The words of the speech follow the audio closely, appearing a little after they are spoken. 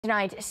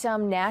Tonight,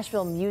 some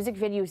Nashville music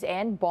venues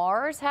and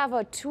bars have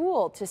a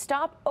tool to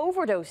stop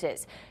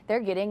overdoses. They're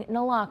getting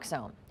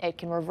naloxone. It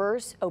can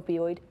reverse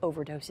opioid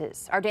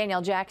overdoses. Our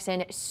Danielle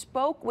Jackson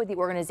spoke with the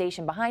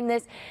organization behind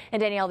this.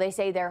 And Danielle, they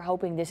say they're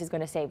hoping this is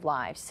going to save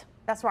lives.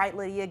 That's right,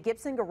 Lydia.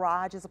 Gibson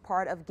Garage is a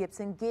part of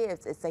Gibson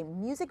Gives. It's a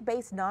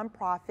music-based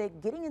nonprofit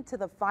getting into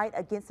the fight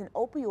against an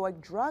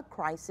opioid drug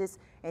crisis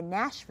in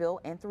Nashville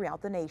and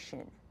throughout the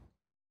nation.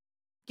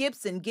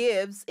 Gibson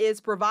Gives is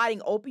providing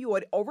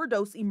opioid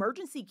overdose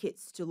emergency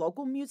kits to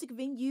local music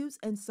venues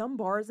and some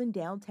bars in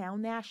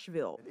downtown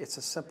Nashville. It's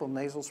a simple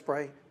nasal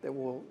spray that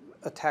will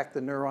attack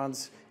the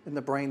neurons in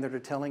the brain that are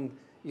telling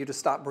you to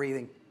stop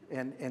breathing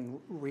and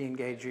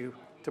re-engage you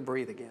to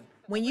breathe again.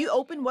 When you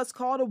open what's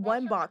called a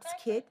one-box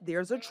kit,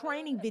 there's a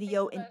training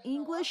video in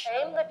English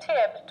Aim the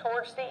tip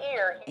towards the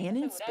ear and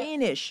in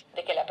Spanish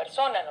de que la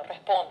persona no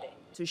responde.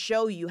 to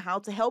show you how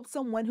to help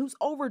someone who's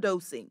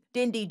overdosing.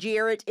 Dindy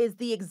Jarrett is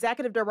the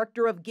executive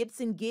director of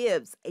Gibson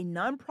Gives, a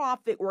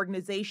nonprofit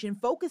organization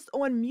focused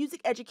on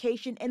music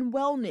education and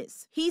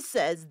wellness. He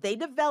says they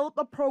developed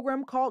a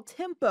program called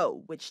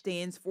Tempo, which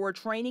stands for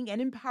Training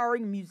and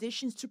Empowering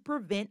Musicians to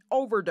Prevent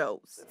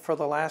Overdose. For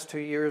the last 2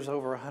 years,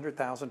 over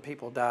 100,000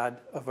 people died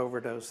of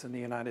overdose in the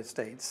United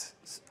States.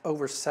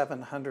 Over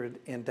 700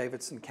 in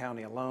Davidson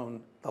County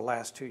alone the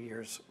last 2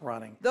 years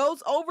running.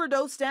 Those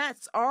overdose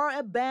stats are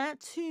a bad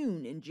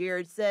tune, and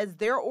Jared says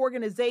their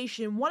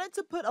organization wanted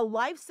to put a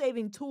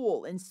life-saving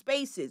tool in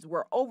spaces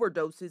where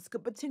overdoses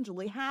could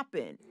potentially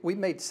happen. We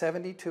made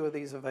 72 of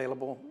these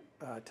available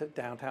to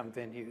downtown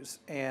venues,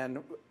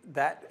 and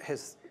that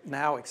has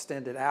now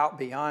extended out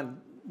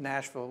beyond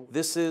Nashville.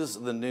 This is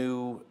the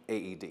new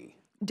AED.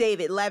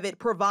 David Levitt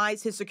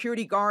provides his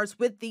security guards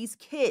with these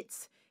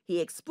kits. He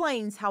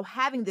explains how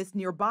having this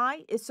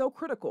nearby is so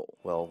critical.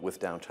 Well, with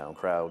downtown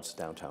crowds,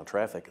 downtown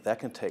traffic, that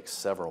can take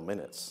several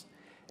minutes.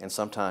 And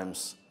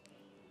sometimes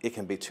it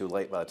can be too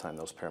late by the time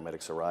those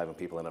paramedics arrive and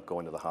people end up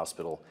going to the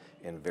hospital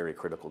in very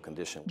critical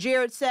condition.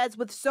 Jared says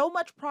with so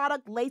much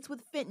product laced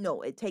with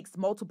fentanyl, it takes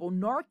multiple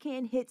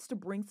Narcan hits to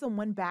bring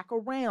someone back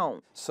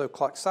around. So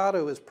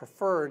Cloxado is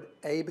preferred,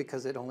 A,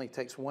 because it only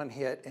takes one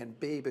hit, and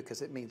B,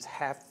 because it means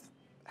half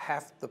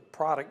the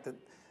product that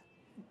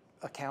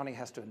a county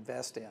has to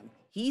invest in.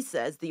 He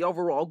says the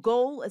overall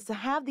goal is to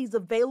have these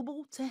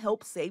available to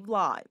help save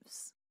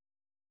lives.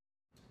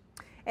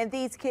 And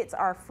these kits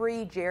are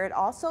free. Jared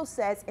also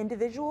says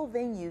individual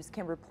venues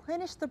can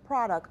replenish the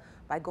product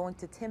by going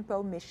to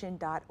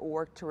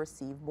tempomission.org to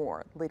receive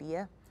more.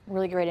 Lydia?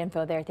 Really great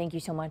info there. Thank you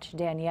so much,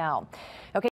 Danielle. Okay.